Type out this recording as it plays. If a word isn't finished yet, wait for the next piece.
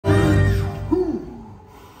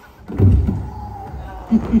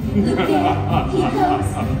Look there, he goes,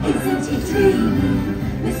 isn't he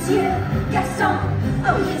clean? Monsieur Gaston,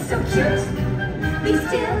 oh he's so cute. Be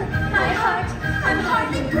still, my heart, I'm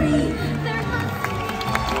hardly breathe. There must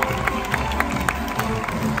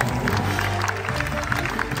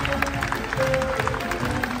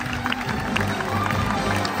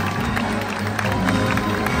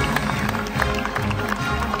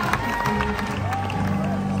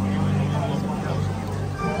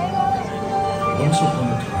Once upon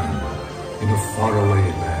a time, in a faraway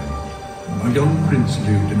land, a young prince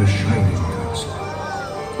lived in a shining castle.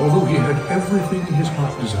 Although he had everything his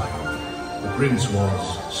heart desired, the prince was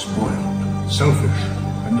spoiled, selfish,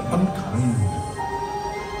 and unkind.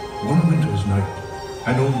 One winter's night,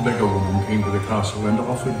 an old beggar woman came to the castle and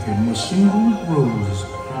offered him a single rose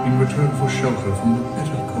in return for shelter from the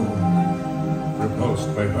bitter cold. Repulsed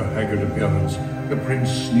by her haggard appearance, the prince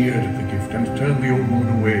sneered at the gift and turned the old woman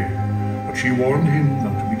away. But she warned him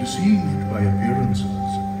not to be deceived by appearances,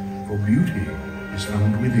 for beauty is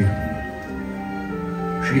found within.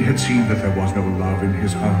 She had seen that there was no love in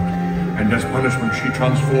his heart, and as punishment she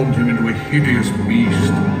transformed him into a hideous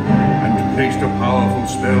beast, and placed a powerful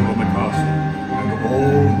spell on the castle and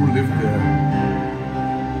all who lived there.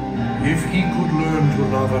 If he could learn to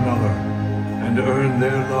love another, and earn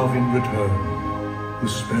their love in return, the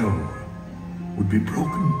spell would be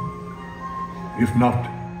broken. If not,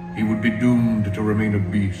 he would be doomed to remain a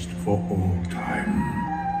beast for all time.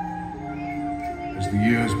 As the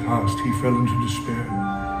years passed, he fell into despair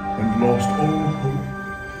and lost all hope,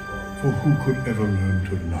 for who could ever learn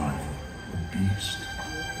to love a beast?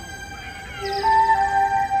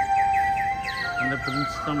 அந்த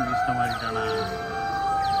Prince தான் Beast மாறிட்டானா?